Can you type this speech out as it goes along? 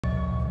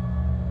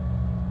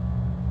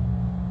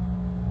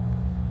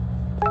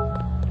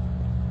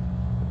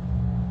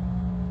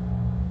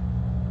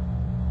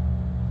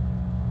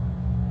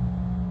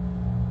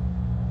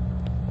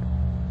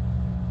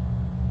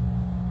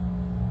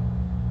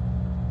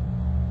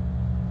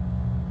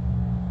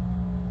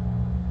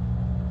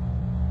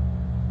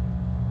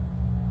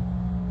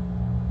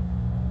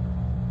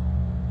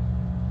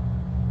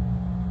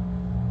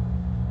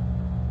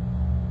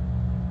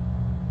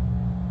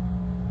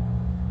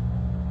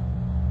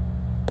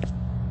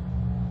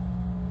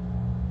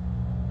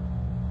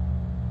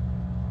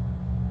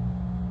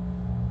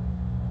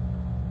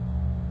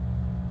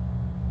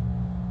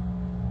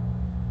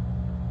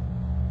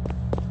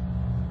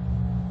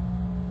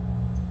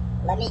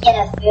Let me get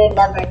a food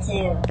number 2.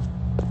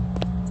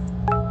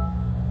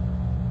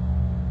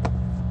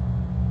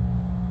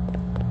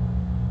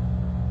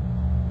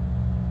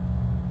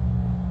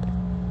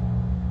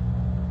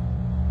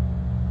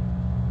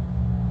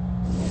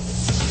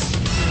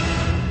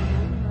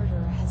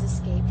 Murderer has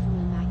escaped from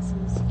a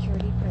maximum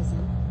security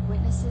prison.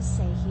 Witnesses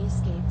say he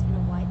escaped in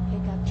a white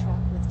pickup truck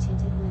with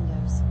tinted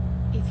windows.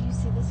 If you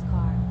see this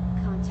car,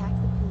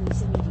 contact the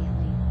police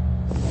immediately.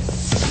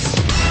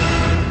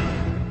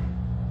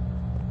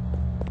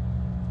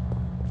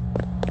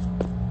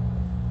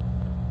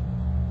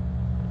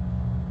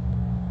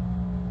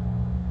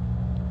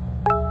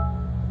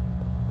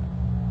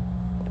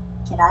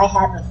 Can I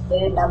have a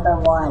food number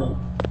 1?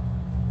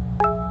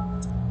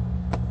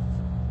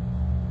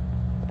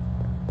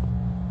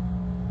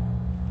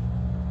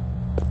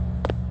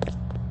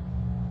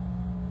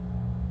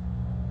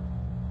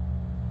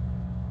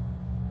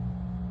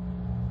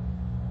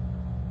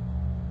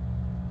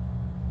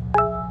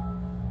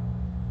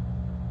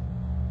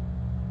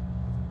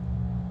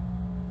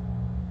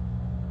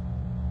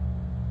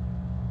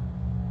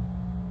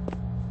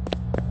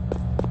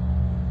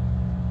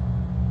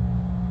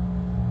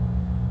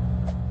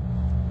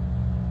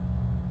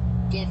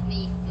 Give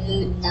me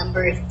food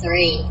number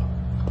 3.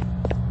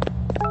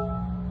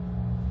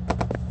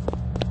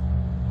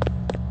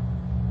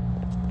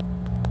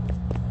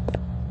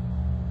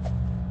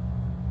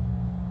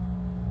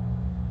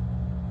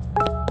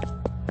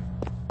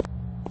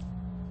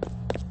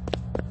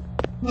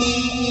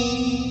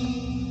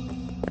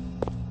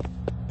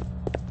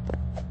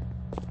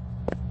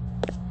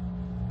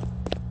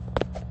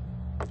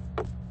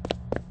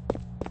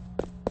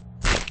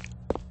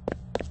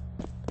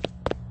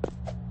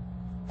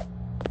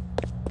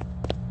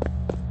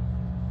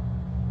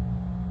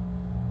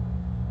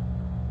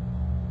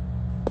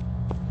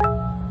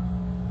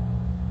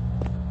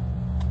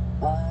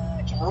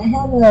 Can I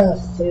have a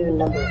food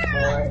number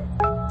 4?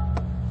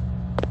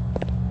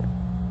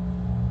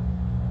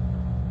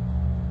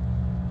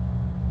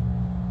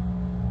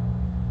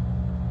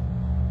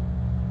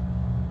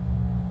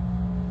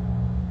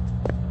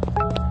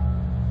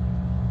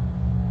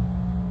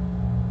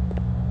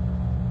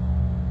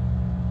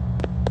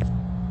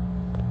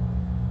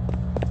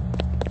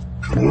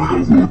 Can I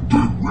have a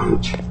dead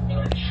rat?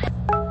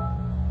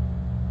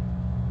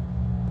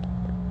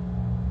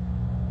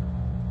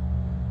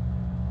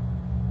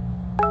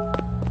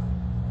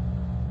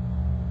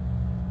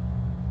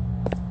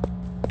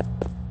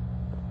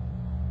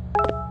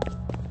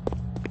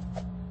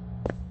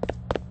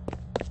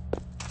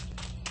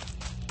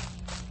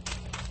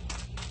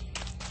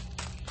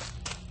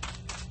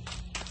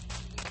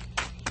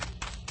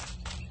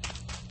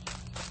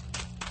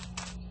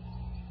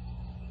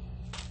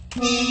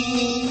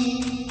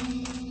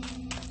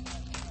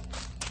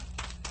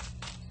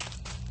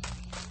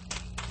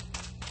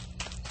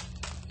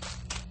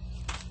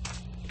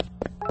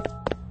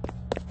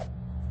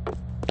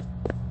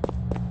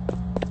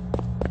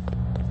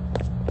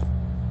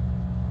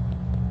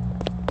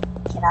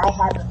 Can I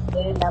have a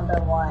food number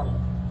 1?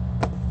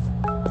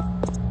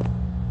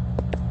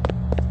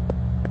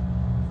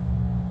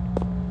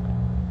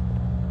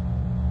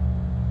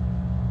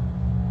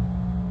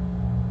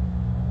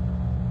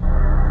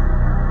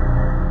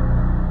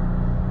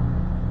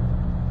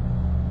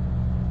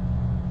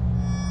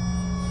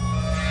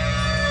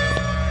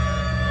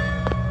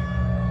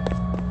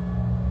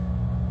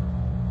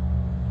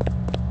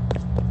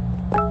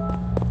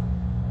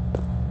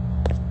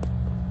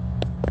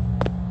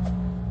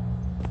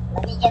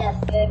 Let me get a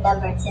food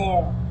number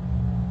 2.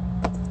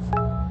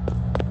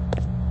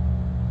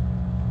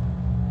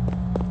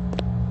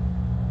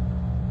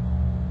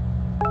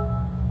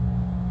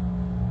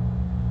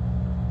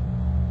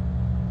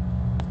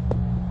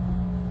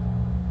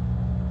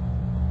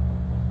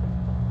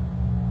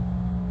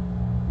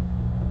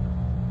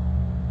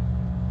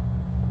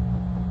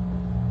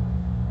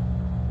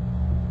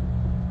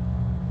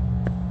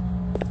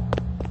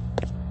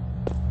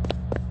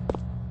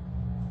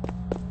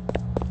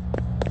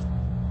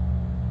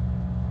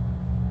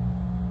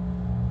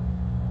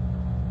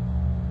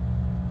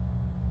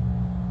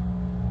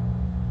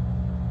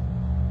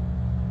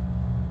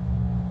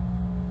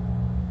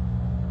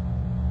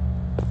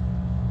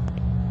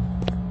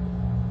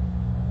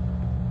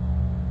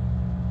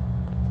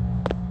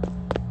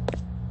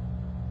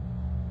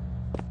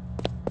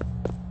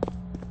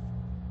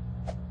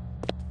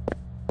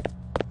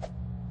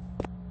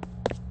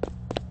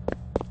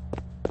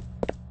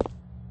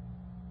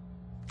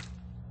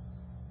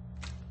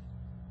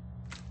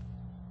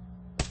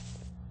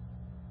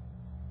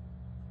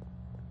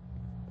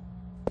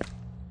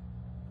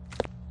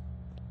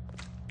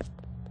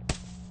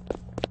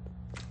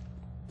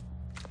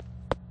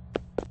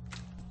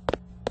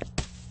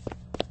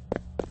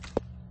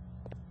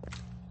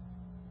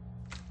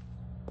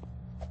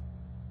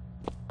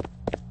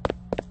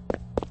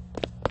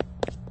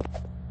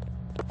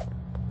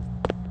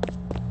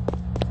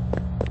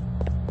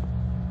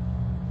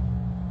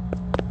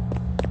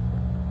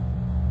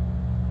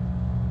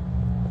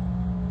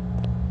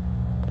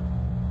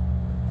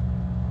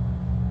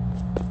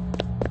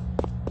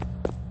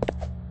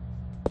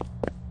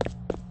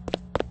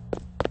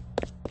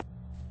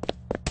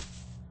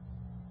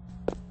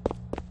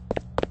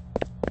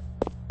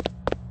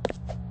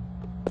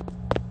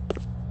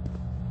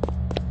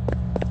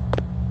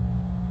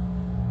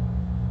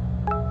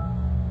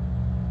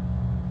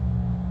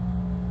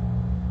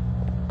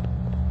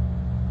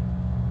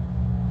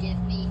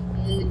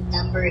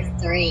 number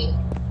 3.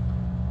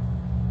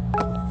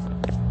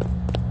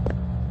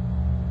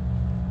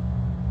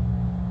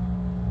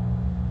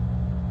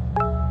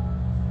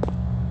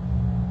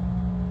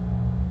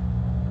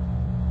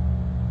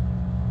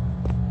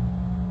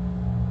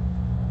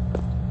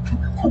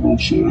 Come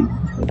outside and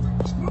help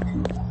us back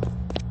here.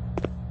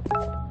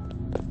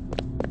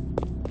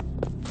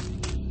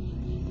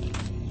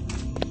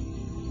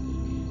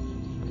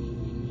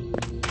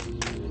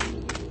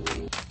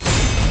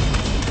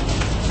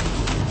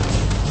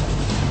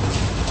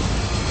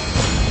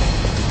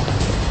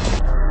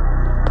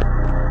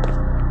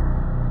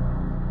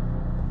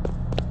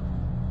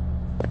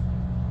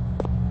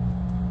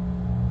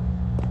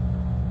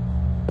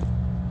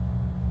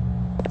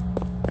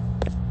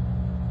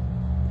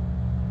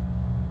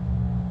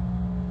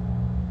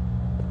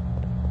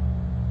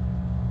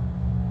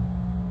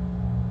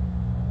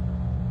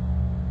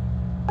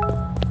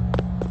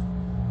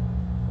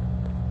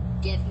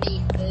 Give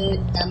me food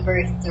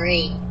number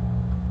 3.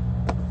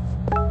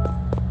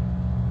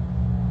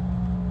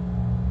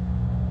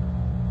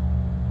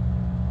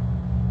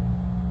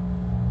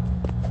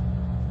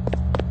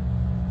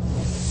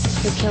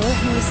 The killer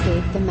who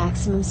escaped the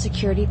maximum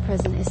security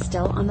prison is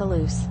still on the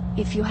loose.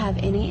 If you have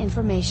any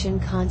information,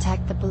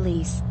 contact the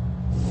police.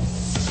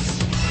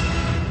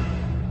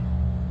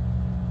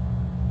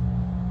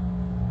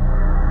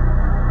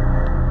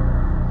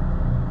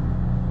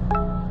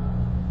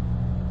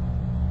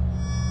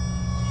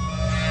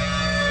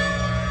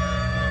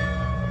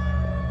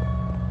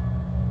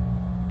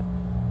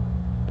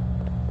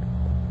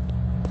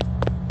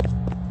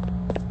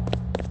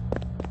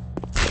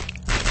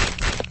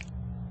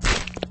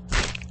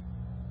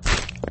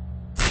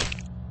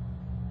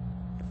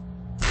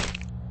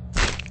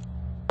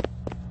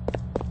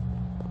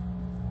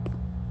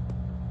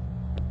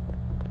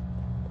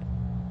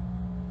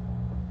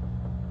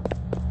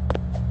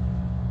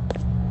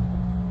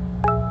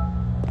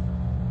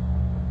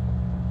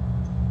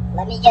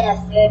 Let me get a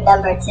food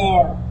number 2.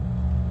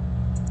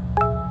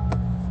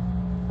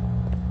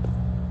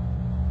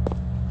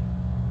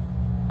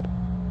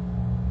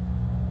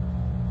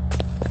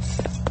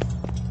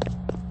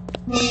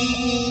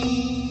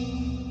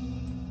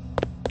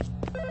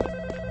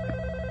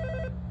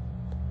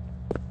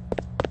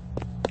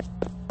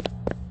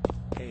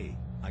 Hey,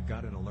 I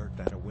got an alert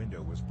that a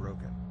window was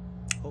broken.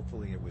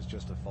 Hopefully it was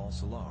just a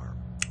false alarm.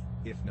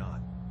 If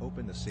not,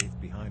 open the safe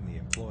behind the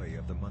Employee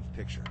of the Month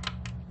picture.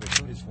 The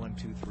code is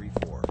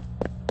 1234.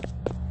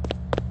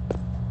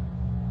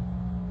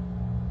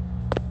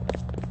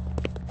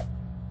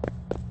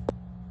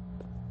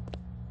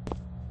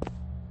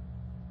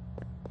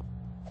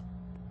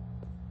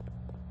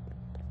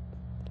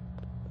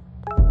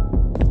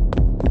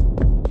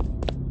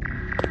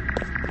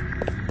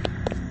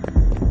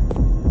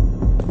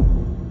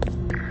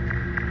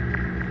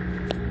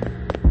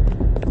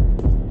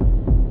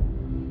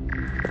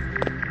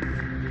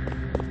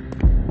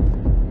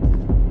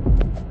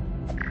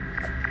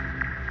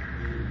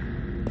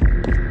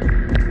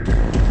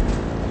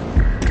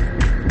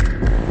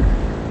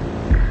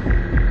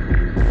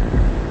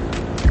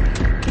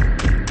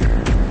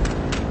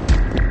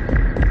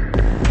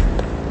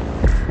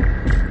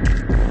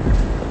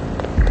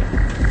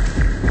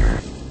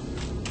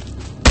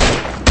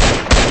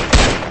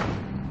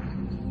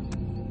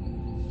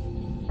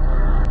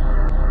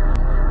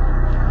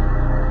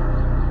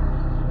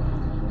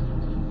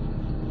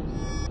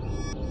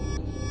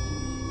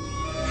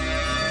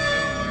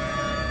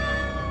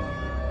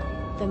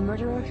 The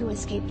murderer who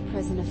escaped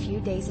prison a few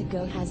days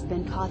ago has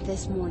been caught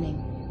this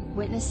morning.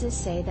 Witnesses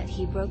say that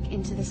he broke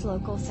into this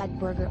local side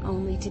burger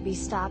only to be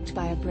stopped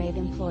by a brave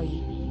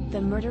employee. The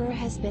murderer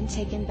has been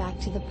taken back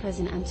to the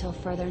prison until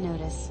further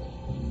notice.